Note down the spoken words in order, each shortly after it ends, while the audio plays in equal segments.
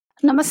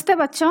नमस्ते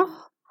बच्चों।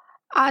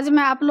 आज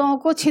मैं आप लोगों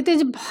को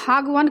क्षितिज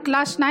भाग 1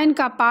 क्लास 9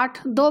 का पाठ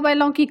दो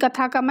बैलों की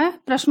कथा का मैं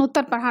प्रश्न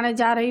उत्तर पढ़ाने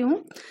जा रही हूँ।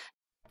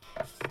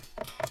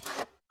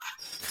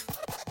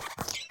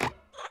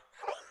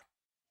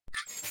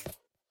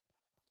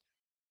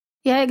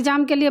 यह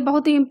एग्जाम के लिए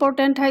बहुत ही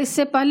इम्पोर्टेंट है।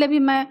 इससे पहले भी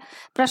मैं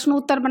प्रश्न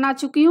उत्तर बना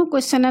चुकी हूँ,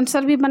 क्वेश्चन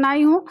आंसर भी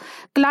बनाई हूँ।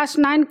 क्लास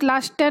 9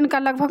 क्लास 10 का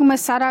लगभग मैं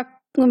सारा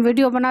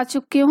वीडियो बना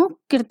चुकी हूँ।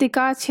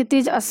 कृतिका,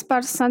 क्षितिज,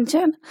 स्पर्श,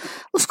 संचयन,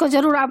 उसको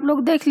जरूर आप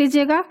लोग देख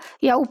लीजिएगा,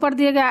 या ऊपर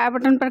दिए गए आई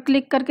बटन पर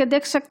क्लिक करके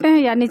देख सकते हैं,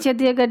 या नीचे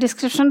दिए गए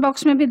डिस्क्रिप्शन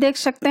बॉक्स में भी देख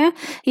सकते हैं,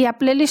 या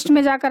प्लेलिस्ट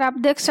में जाकर आप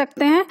देख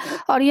सकते हैं।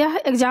 और यह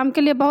एग्जाम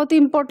के लिए बहुत ही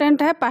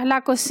इम्पोर्टेंट है। पहला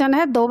क्वेश्चन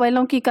है दो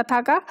बैलों की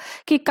कथा का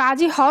कि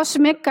काजी हाउस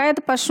में कैद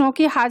पशुओं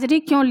की हाजिरी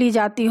क्यों ली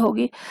जाती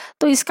होगी।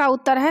 तो इसका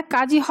उत्तर है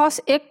काजी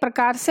हाउस एक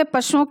प्रकार से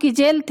पशुओं की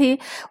जेल थी।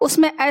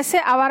 उसमें ऐसे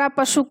आवारा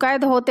पशु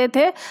कैद होते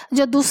थे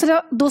जो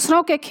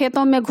दूसरों के खेतों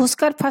में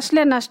घुसकर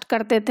फसलें नष्ट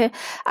करते थे।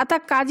 अतः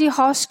काजी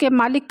हाउस के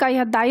मालिक का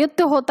यह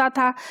दायित्व होता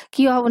था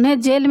कि वह उन्हें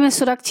जेल में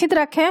सुरक्षित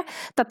रखे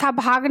तथा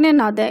भागने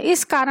न दे।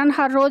 इस कारण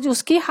हर रोज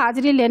उसकी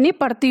हाजिरी लेनी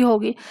पड़ती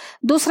होगी।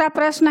 दूसरा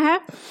प्रश्न है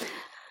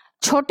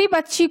छोटी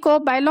बच्ची को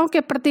बैलों के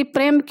प्रति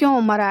प्रेम क्यों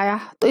उमड़ आया।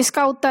 तो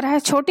इसका उत्तर है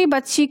छोटी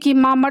बच्ची की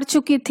मां मर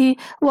चुकी थी।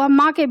 वह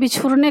मां के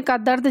बिछुड़ने का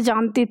दर्द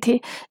जानती थी,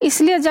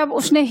 इसलिए जब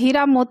उसने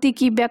हीरा मोती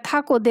की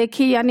व्यथा को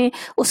देखी, यानी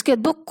उसके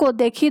दुख को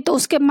देखी, तो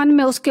उसके मन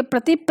में उसके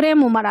प्रति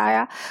प्रेम उमड़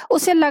आया।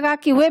 उसे लगा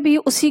कि वे भी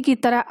उसी की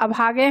तरह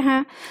अभागे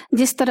हैं।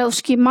 जिस तरह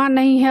उसकी मां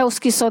नहीं है,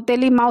 उसकी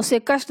सौतेली माँ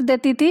उसे कष्ट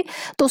देती थी,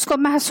 तो उसको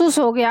महसूस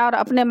हो गया और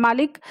अपने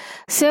मालिक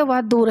से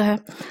वह दूर है।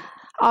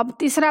 अब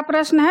तीसरा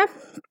प्रश्न है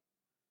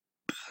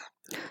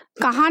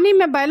कहानी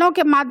में बैलों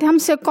के माध्यम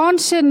से कौन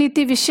से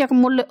नीति विषयक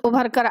मूल्य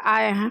उभर कर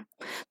आए हैं।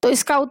 तो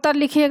इसका उत्तर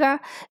लिखिएगा।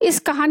 इस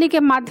कहानी के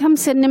माध्यम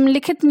से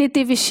निम्नलिखित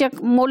नीति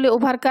विषयक मूल्य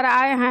उभर कर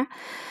आए हैं।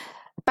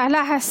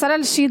 पहला है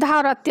सरल, सीधा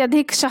और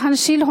अत्यधिक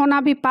सहनशील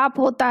होना भी पाप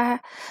होता है।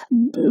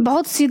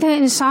 बहुत सीधे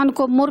इंसान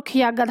को मूर्ख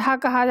या गधा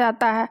कहा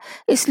जाता है,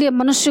 इसलिए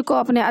मनुष्य को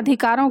अपने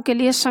अधिकारों के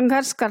लिए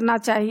संघर्ष करना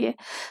चाहिए।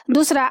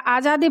 दूसरा,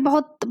 आज़ादी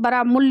बहुत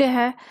बड़ा मूल्य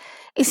है।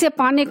 इसे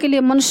पाने के लिए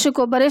मनुष्य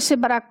को बड़े से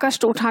बड़ा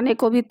कष्ट उठाने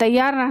को भी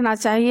तैयार रहना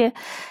चाहिए।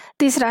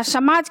 तीसरा,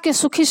 समाज के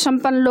सुखी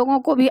संपन्न लोगों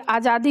को भी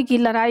आज़ादी की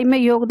लड़ाई में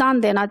योगदान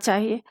देना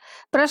चाहिए।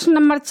 प्रश्न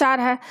नंबर 4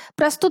 है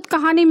प्रस्तुत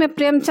कहानी में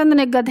प्रेमचंद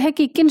ने गधे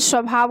की किन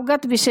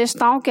स्वभावगत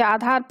विशेषताओं के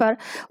आधार पर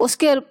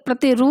उसके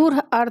प्रति रूढ़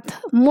अर्थ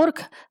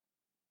मूर्ख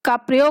का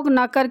प्रयोग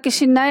न कर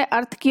किसी नए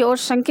अर्थ की ओर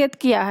संकेत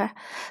किया है।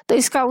 तो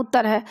इसका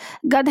उत्तर है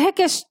गधे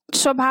के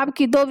स्वभाव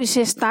की दो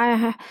विशेषताएं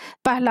हैं।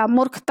 पहला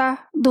मूर्खता,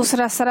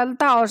 दूसरा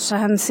सरलता और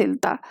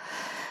सहनशीलता।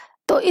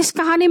 तो इस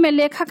कहानी में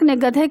लेखक ने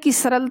गधे की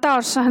सरलता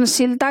और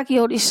सहनशीलता की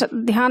ओर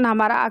ध्यान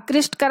हमारा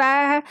आकृष्ट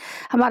कराया है,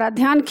 हमारा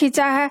ध्यान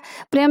खींचा है।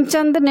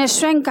 प्रेमचंद ने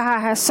स्वयं कहा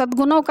है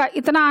सद्गुणों का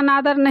इतना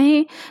अनादर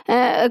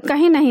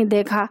कहीं नहीं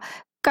देखा।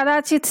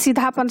 कदाचित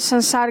सीधापन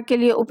संसार के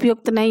लिए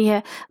उपयुक्त नहीं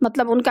है।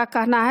 मतलब उनका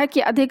कहना है कि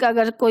अधिक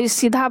अगर कोई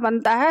सीधा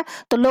बनता है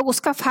तो लोग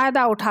उसका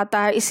फायदा उठाता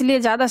है, इसलिए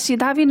ज़्यादा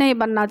सीधा भी नहीं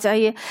बनना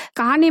चाहिए।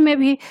 कहानी में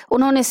भी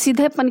उन्होंने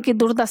सीधेपन की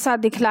दुर्दशा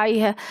दिखलाई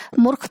है,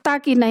 मूर्खता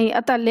की नहीं।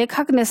 अतः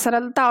लेखक ने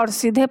सरलता और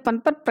सीधेपन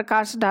पर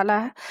प्रकाश डाला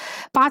है।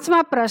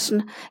 पांचवा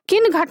प्रश्न,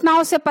 किन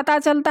घटनाओं से पता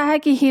चलता है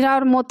कि हीरा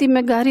और मोती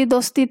में गहरी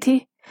दोस्ती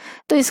थी।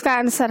 तो इसका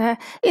आंसर है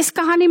इस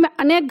कहानी में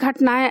अनेक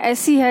घटनाएं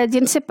ऐसी है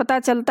जिनसे पता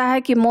चलता है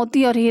कि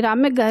मोती और हीरा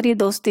में गहरी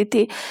दोस्ती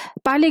थी।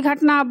 पहली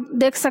घटना आप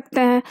देख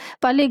सकते हैं।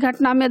 पहली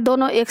घटना में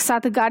दोनों एक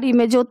साथ गाड़ी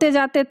में जोते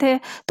जाते थे,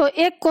 तो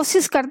एक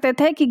कोशिश करते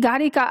थे कि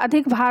गाड़ी का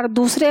अधिक भार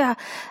दूसरे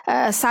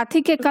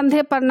साथी के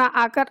कंधे पर ना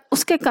आकर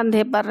उसके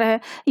कंधे पर रहे।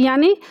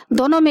 यानी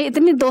दोनों में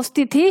इतनी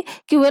दोस्ती थी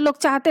कि वे लोग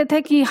चाहते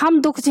थे कि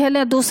हम दुख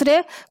झेलें,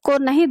 दूसरे को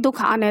नहीं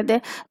दुख आने दे।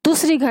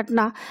 दूसरी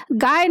घटना,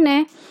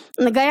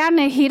 गया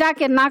ने हीरा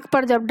के नाक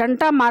पर जब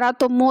डंडा मारा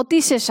तो मोती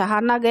से सहा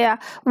न गया।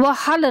 वह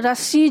हल,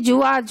 रस्सी,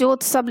 जुआ,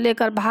 जोत सब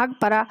लेकर भाग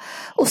पड़ा।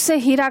 उससे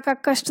हीरा का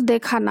कष्ट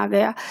देखा न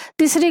गया।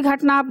 तीसरी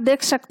घटना आप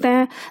देख सकते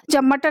हैं,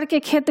 जब मटर के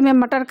खेत में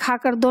मटर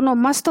खाकर दोनों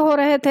मस्त हो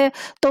रहे थे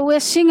तो वे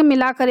सींग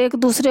मिलाकर एक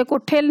दूसरे को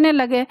ठेलने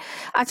लगे।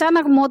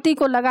 अचानक मोती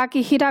को लगा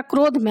कि हीरा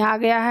क्रोध में आ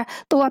गया है,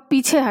 तो वह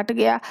पीछे हट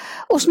गया।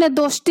 उसने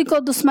दोस्ती को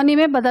दुश्मनी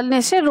में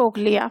बदलने से रोक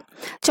लिया।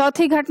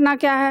 चौथी घटना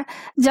क्या है,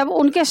 जब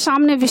उनके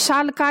सामने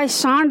विशालकाय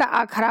सांड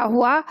आ खड़ा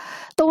हुआ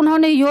तो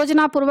उन्होंने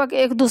योजना पूर्वक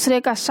एक दूसरे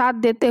का साथ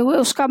देते हुए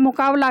उसका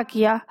मुकाबला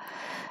किया।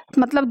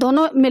 मतलब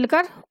दोनों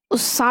मिलकर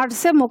उस सांड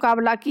से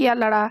मुकाबला किया,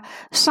 लड़ा।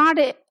 सांड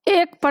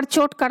एक पर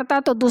चोट करता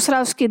तो दूसरा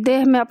उसकी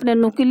देह में अपने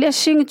नुकीले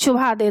सींग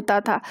चुभा देता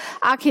था।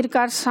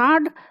 आखिरकार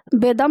सांड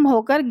बेदम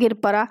होकर गिर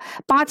पड़ा।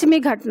 पांचवी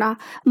घटना,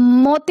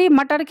 मोती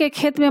मटर के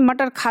खेत में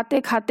मटर खाते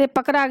खाते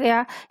पकड़ा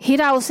गया।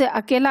 हीरा उसे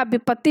अकेला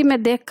विपत्ति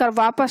में देखकर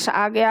वापस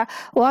आ गया,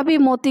 वह भी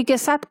मोती के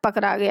साथ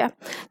पकड़ा गया।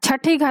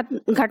 छठी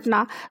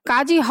घटना,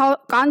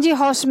 कांजी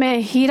हाउस में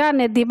हीरा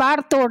ने दीवार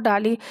तोड़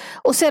डाली,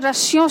 उसे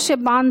रस्सियों से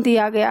बांध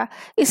दिया गया।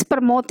 इस पर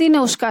मोती ने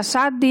उसका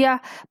साथ दिया।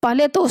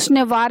 पहले तो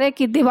उसने वारे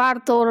की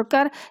दीवार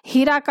तोड़कर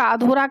हीरा का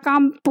अधूरा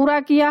काम पूरा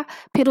किया,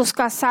 फिर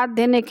उसका साथ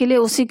देने के लिए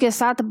उसी के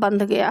साथ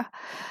बंध गया।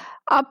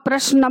 अब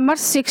प्रश्न नंबर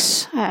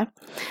 6 है,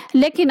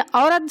 लेकिन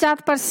औरत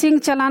जात पर सींग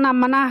चलाना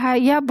मना है,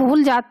 यह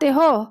भूल जाते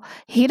हो।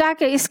 हीरा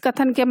के इस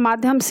कथन के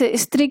माध्यम से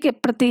स्त्री के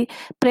प्रति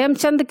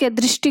प्रेमचंद के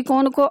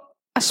दृष्टिकोण को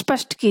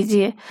स्पष्ट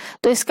कीजिए।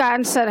 तो इसका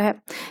आंसर है,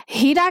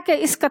 हीरा के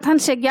इस कथन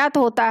से ज्ञात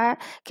होता है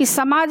कि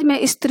समाज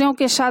में स्त्रियों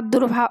के साथ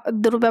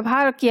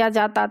दुर्व्यवहार किया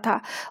जाता था,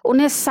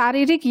 उन्हें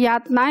शारीरिक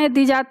यातनाएं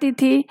दी जाती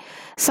थी।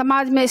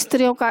 समाज में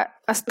स्त्रियों का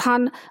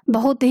स्थान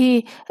बहुत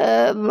ही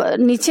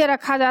नीचे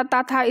रखा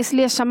जाता था,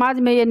 इसलिए समाज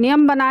में ये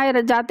नियम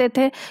बनाए जाते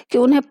थे कि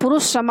उन्हें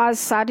पुरुष समाज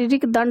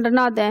शारीरिक दंड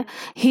न दें।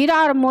 हीरा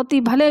और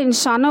मोती भले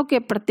इंसानों के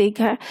प्रतीक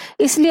हैं,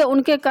 इसलिए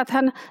उनके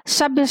कथन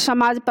सभ्य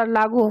समाज पर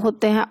लागू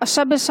होते हैं।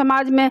 असभ्य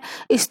समाज में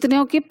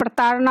स्त्रियों की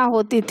प्रताड़ना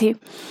होती थी।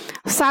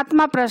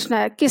 7वां प्रश्न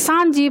है,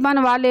 किसान जीवन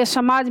वाले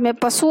समाज में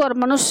पशु और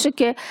मनुष्य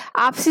के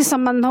आपसी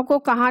संबंधों को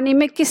कहानी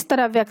में किस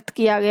तरह व्यक्त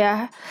किया गया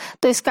है।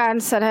 तो इसका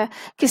आंसर है,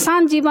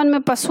 किसान जीवन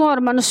में पशुओं और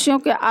मनुष्यों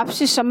के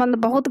आपसी संबंध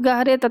बहुत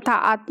गहरे तथा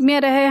आत्मीय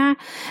रहे हैं।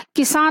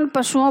 किसान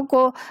पशुओं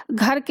को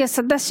घर के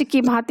सदस्य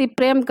की भांति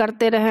प्रेम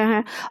करते रहे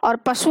हैं और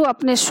पशु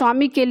अपने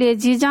स्वामी के लिए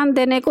जी जान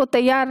देने को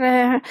तैयार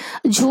रहे हैं।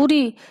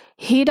 झूरी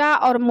हीरा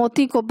और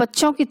मोती को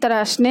बच्चों की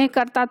तरह स्नेह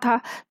करता था,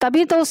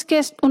 तभी तो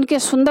उनके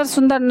सुंदर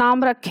सुंदर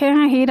नाम रखे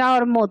हैं हीरा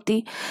और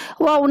मोती।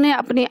 वह उन्हें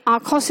अपनी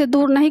आंखों से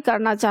दूर नहीं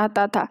करना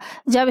चाहता था।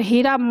 जब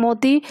हीरा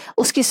मोती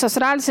उसकी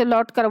ससुराल से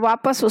लौटकर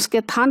वापस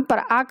उसके थान पर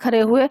आ खड़े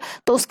हुए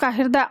तो उसका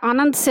हृदय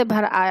आनंद से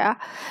भर आया।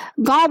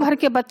 गांव भर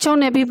के बच्चों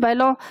ने भी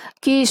बैलों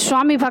की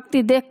स्वामी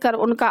भक्ति देखकर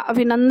उनका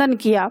अभिनंदन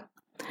किया।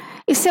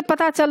 इससे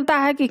पता चलता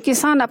है कि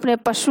किसान अपने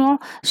पशुओं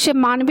से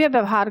मानवीय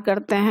व्यवहार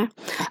करते हैं।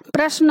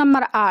 प्रश्न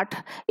नंबर 8,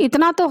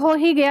 इतना तो हो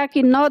ही गया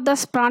कि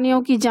 9-10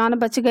 प्राणियों की जान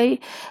बच गई,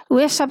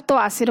 वे सब तो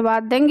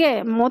आशीर्वाद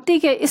देंगे। मोती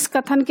के इस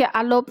कथन के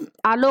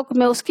आलोक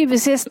में उसकी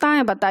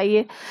विशेषताएं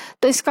बताइए।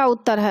 तो इसका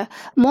उत्तर है,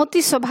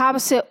 मोती स्वभाव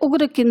से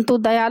उग्र किंतु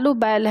दयालु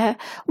बैल है।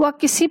 वह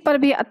किसी पर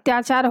भी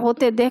अत्याचार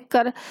होते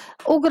देखकर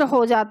उग्र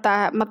हो जाता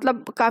है,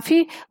 मतलब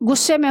काफी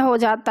गुस्से में हो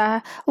जाता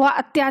है। वह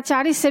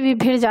अत्याचारी से भी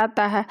भिड़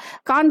जाता है।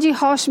 कांजी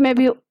हाउस में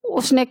भी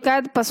उसने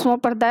कैद पशुओं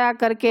पर दया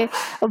करके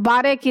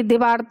बारे की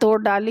दीवार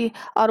तोड़ डाली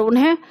और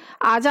उन्हें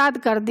आज़ाद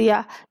कर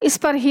दिया। इस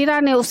पर हीरा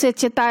ने उसे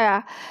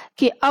चिताया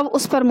कि अब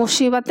उस पर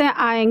मुसीबतें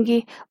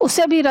आएंगी,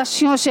 उसे भी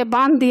रस्सियों से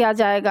बांध दिया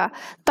जाएगा।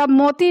 तब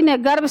मोती ने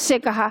गर्व से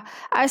कहा,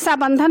 ऐसा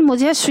बंधन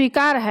मुझे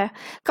स्वीकार है।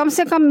 कम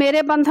से कम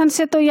मेरे बंधन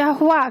से तो यह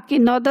हुआ कि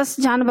 9-10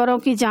 जानवरों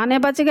की जानें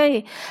बच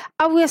गई।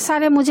 अब वे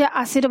सारे मुझे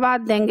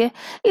आशीर्वाद देंगे।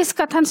 इस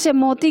कथन से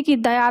मोती की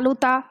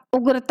दयालुता,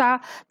 उग्रता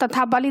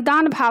तथा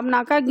बलिदान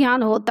भावना का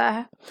ज्ञान होता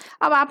है।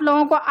 अब आप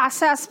लोगों को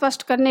आशय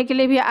स्पष्ट करने के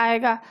लिए भी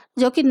आएगा,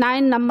 जो कि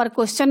 9 नंबर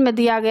क्वेश्चन में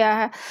दिया गया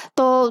है।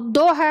 तो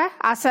 2 है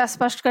आशय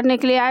स्पष्ट करने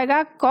के लिए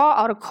आएगा, क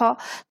और ख।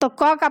 तो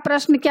क का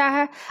प्रश्न क्या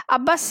है,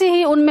 अवश्य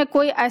ही उनमें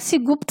कोई ऐसी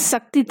गुप्त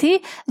शक्ति थी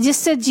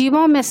जिससे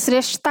जीवों में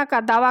श्रेष्ठता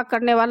का दावा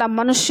करने वाला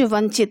मनुष्य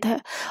वंचित है।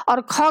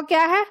 और ख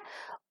क्या है,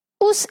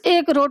 उस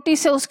एक रोटी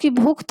से उसकी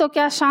भूख तो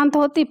क्या शांत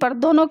होती, पर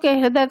दोनों के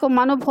हृदय को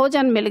मानो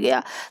भोजन मिल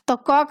गया। तो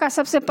क का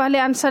सबसे पहले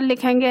आंसर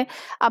लिखेंगे,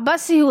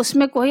 अवश्य ही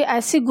उसमें कोई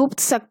ऐसी गुप्त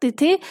शक्ति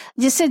थी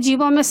जिससे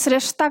जीवों में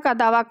श्रेष्ठता का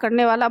दावा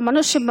करने वाला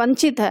मनुष्य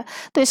वंचित है।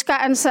 तो इसका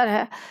आंसर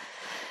है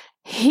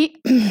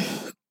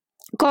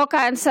क का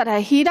आंसर है,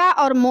 हीरा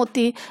और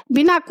मोती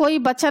बिना कोई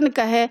वचन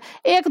कहे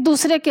एक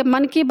दूसरे के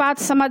मन की बात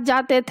समझ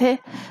जाते थे।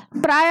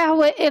 प्रायः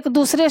वे एक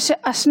दूसरे से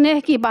स्नेह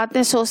की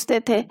बातें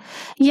सोचते थे।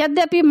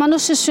 यद्यपि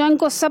मनुष्य स्वयं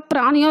को सब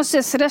प्राणियों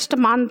से श्रेष्ठ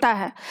मानता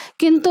है,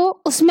 किंतु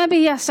उसमें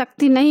भी यह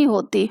शक्ति नहीं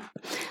होती।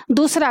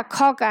 दूसरा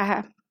ख का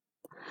है,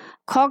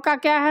 ख का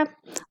क्या है,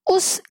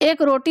 उस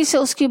एक रोटी से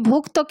उसकी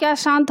भूख तो क्या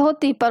शांत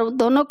होती, पर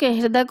दोनों के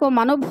हृदय को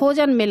मानो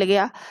भोजन मिल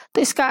गया।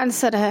 तो इसका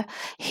आंसर है,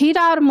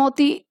 हीरा और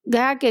मोती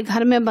गया के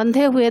घर में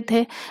बंधे हुए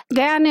थे।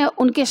 गया ने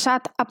उनके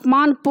साथ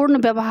अपमानपूर्ण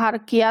व्यवहार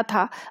किया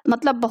था,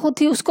 मतलब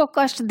बहुत ही उसको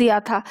कष्ट दिया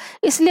था,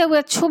 इसलिए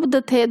वे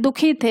क्षुब्ध थे,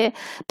 दुखी थे।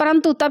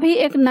 परंतु तभी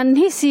एक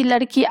नन्ही सी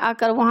लड़की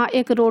आकर वहां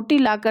एक रोटी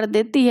लाकर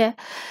देती है।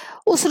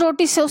 उस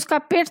रोटी से उसका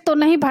पेट तो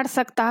नहीं भर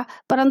सकता,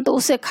 परंतु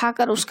उसे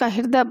खाकर उसका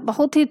हृदय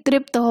बहुत ही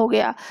तृप्त हो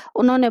गया।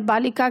 उन्होंने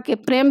बालिका के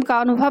प्रेम का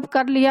अनुभव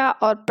कर लिया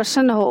और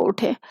प्रसन्न हो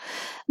उठे।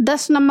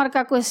 10 नंबर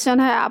का क्वेश्चन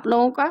है आप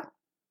लोगों का,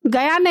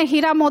 गया ने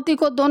हीरा मोती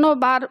को दोनों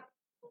बार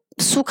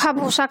सूखा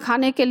भूसा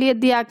खाने के लिए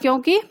दिया,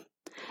 क्योंकि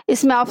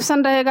इसमें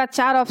ऑप्शन रहेगा,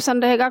 4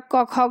 ऑप्शन रहेगा,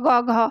 क ख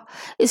ग घ,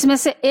 इसमें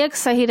से एक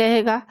सही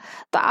रहेगा।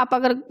 तो आप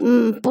अगर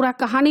पूरा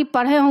कहानी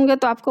पढ़े होंगे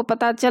तो आपको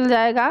पता चल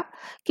जाएगा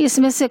कि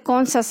इसमें से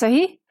कौन सा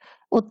सही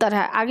उत्तर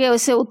है। आगे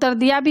वैसे उत्तर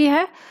दिया भी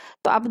है,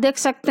 तो आप देख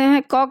सकते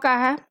हैं। क का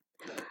है,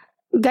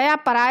 गया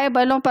पराये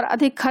बैलों पर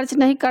अधिक खर्च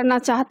नहीं करना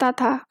चाहता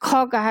था।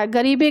 ख का है,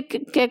 गरीबी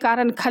के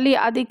कारण खली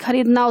आदि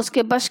खरीदना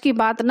उसके बस की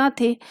बात न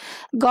थी।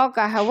 ग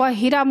का है, वह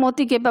हीरा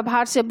मोती के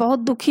व्यवहार से बहुत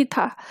दुखी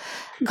था।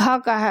 घ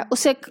का है,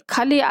 उसे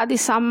खली आदि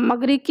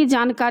सामग्री की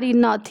जानकारी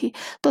न थी।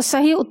 तो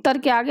सही उत्तर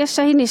के आगे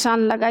सही निशान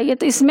लगाइए।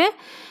 तो इसमें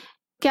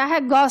क्या है,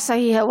 ग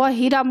सही है, वह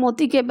हीरा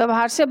मोती के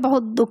व्यवहार से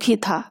बहुत दुखी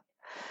था।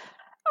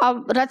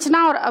 अब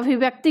रचना और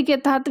अभिव्यक्ति के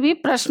तहत भी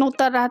प्रश्न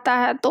उत्तर रहता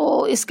है,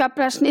 तो इसका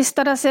प्रश्न इस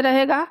तरह से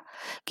रहेगा,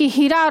 कि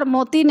हीरा और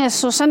मोती ने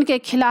शोषण के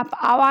खिलाफ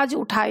आवाज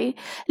उठाई,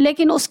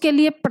 लेकिन उसके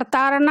लिए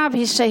प्रताड़ना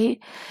भी सही।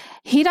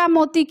 हीरा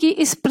मोती की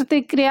इस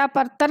प्रतिक्रिया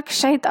पर तर्क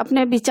सहित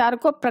अपने विचार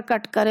को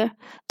प्रकट करें।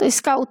 तो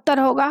इसका उत्तर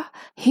होगा,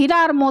 हीरा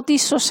और मोती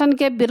शोषण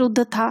के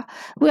विरुद्ध था।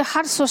 वे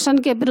हर शोषण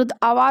के विरुद्ध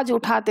आवाज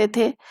उठाते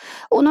थे।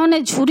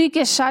 उन्होंने झूरी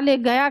के साले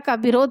गया का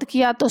विरोध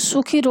किया तो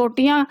सूखी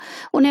रोटियां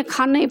उन्हें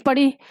खानी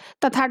पड़ी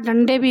तथा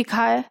डंडे भी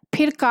खाए।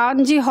 फिर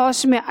कांजी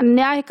हाउस में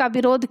अन्याय का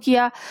विरोध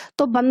किया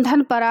तो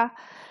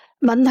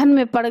बंधन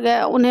में पड़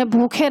गए, उन्हें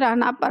भूखे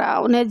रहना पड़ा,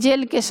 उन्हें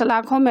जेल के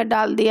सलाखों में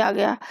डाल दिया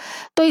गया।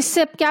 तो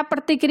इससे क्या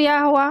प्रतिक्रिया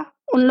हुआ,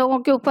 उन लोगों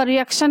के ऊपर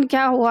रिएक्शन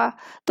क्या हुआ,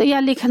 तो यह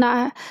लिखना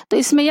है। तो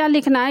इसमें यह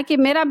लिखना है कि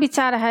मेरा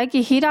विचार है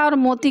कि हीरा और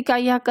मोती का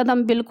यह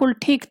कदम बिल्कुल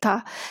ठीक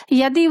था।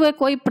 यदि वे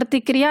कोई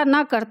प्रतिक्रिया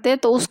न करते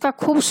तो उसका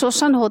खूब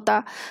शोषण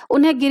होता,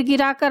 उन्हें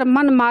गिरगिराकर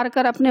मन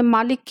मारकर अपने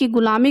मालिक की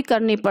गुलामी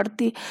करनी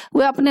पड़ती।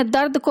 वे अपने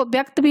दर्द को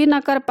व्यक्त भी न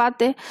कर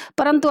पाते,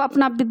 परंतु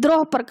अपना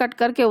विद्रोह प्रकट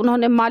करके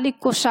उन्होंने मालिक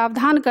को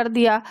सावधान कर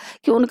दिया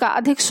कि उनका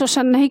अधिक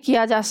शोषण नहीं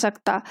किया जा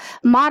सकता।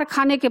 मार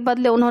खाने के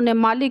बदले उन्होंने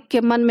मालिक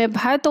के मन में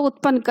भय तो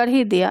उत्पन्न कर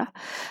ही दिया।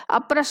 अब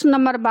प्रश्न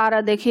नंबर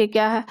 12 देखिए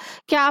क्या है।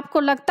 क्या आपको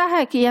लगता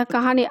है कि यह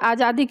कहानी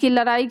आज़ादी की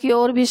लड़ाई की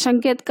ओर भी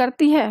संकेत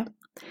करती है?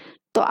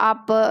 तो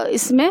आप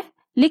इसमें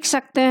लिख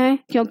सकते हैं,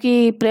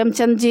 क्योंकि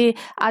प्रेमचंद जी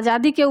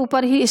आज़ादी के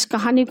ऊपर ही इस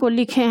कहानी को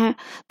लिखे हैं।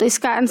 तो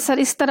इसका आंसर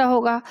इस तरह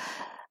होगा,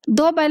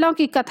 दो बैलों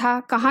की कथा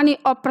कहानी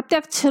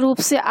अप्रत्यक्ष रूप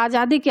से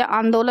आज़ादी के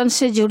आंदोलन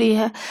से जुड़ी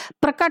है।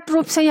 प्रकट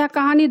रूप से यह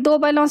कहानी दो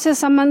बैलों से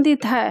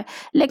संबंधित है,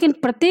 लेकिन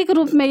प्रतीक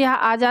रूप में यह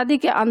आज़ादी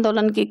के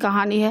आंदोलन की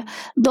कहानी है।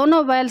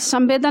 दोनों बैल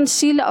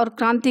संवेदनशील और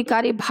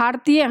क्रांतिकारी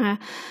भारतीय हैं।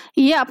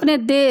 ये अपने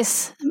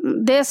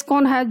देश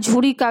कौन है,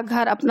 झूरी का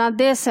घर अपना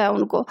देश है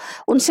उनको,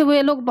 उनसे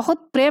वे लोग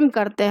बहुत प्रेम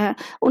करते हैं।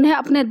 उन्हें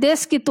अपने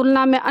देश की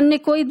तुलना में अन्य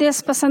कोई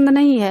देश पसंद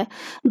नहीं है।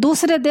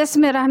 दूसरे देश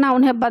में रहना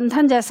उन्हें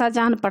बंधन जैसा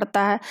जान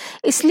पड़ता है।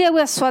 इसलिए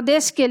वे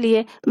स्वदेश के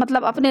लिए,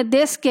 मतलब अपने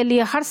देश के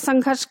लिए हर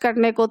संघर्ष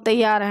करने को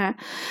तैयार हैं।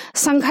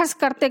 संघर्ष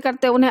करते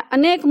करते उन्हें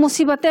अनेक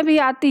मुसीबतें भी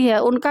आती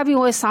है, उनका भी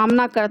वे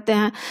सामना करते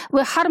हैं।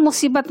 वे हर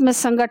मुसीबत में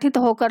संगठित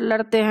होकर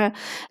लड़ते हैं,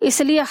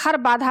 इसलिए हर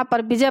बाधा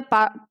पर विजय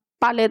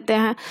पा लेते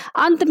हैं।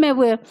 अंत में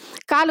वे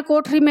काल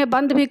कोठरी में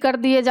बंद भी कर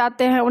दिए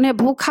जाते हैं। उन्हें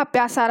भूखा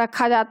प्यासा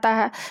रखा जाता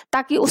है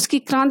ताकि उसकी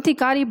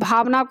क्रांतिकारी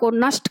भावना को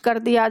नष्ट कर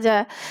दिया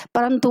जाए,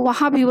 परंतु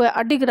वहाँ भी वे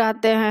अडिग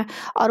रहते हैं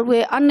और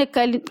वे अन्य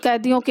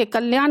कैदियों के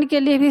कल्याण के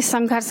लिए भी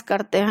संघर्ष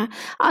करते हैं।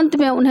 अंत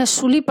में उन्हें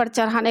सूली पर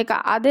चढ़ाने का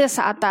आदेश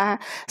आता है।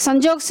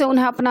 संजोग से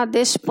उन्हें अपना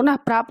देश पुनः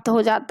प्राप्त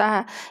हो जाता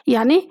है,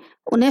 यानी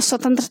उन्हें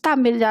स्वतंत्रता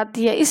मिल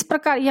जाती है। इस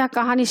प्रकार यह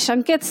कहानी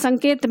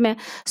संकेत में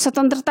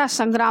स्वतंत्रता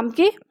संग्राम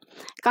की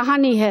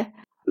कहानी है।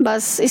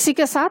 बस इसी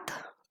के साथ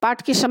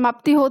पाठ की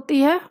समाप्ति होती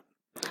है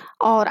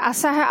और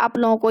आशा है आप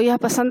लोगों को यह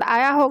पसंद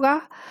आया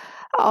होगा।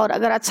 और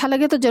अगर अच्छा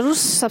लगे तो ज़रूर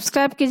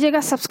सब्सक्राइब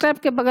कीजिएगा। सब्सक्राइब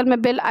के बगल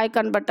में बेल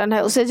आइकन बटन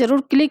है, उसे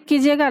ज़रूर क्लिक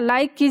कीजिएगा,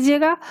 लाइक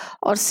कीजिएगा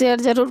और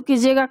शेयर ज़रूर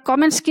कीजिएगा।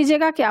 कमेंट्स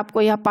कीजिएगा कि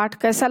आपको यह पाठ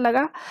कैसा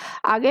लगा।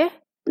 आगे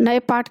नए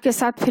पाठ के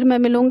साथ फिर मैं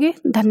मिलूँगी।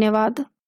 धन्यवाद।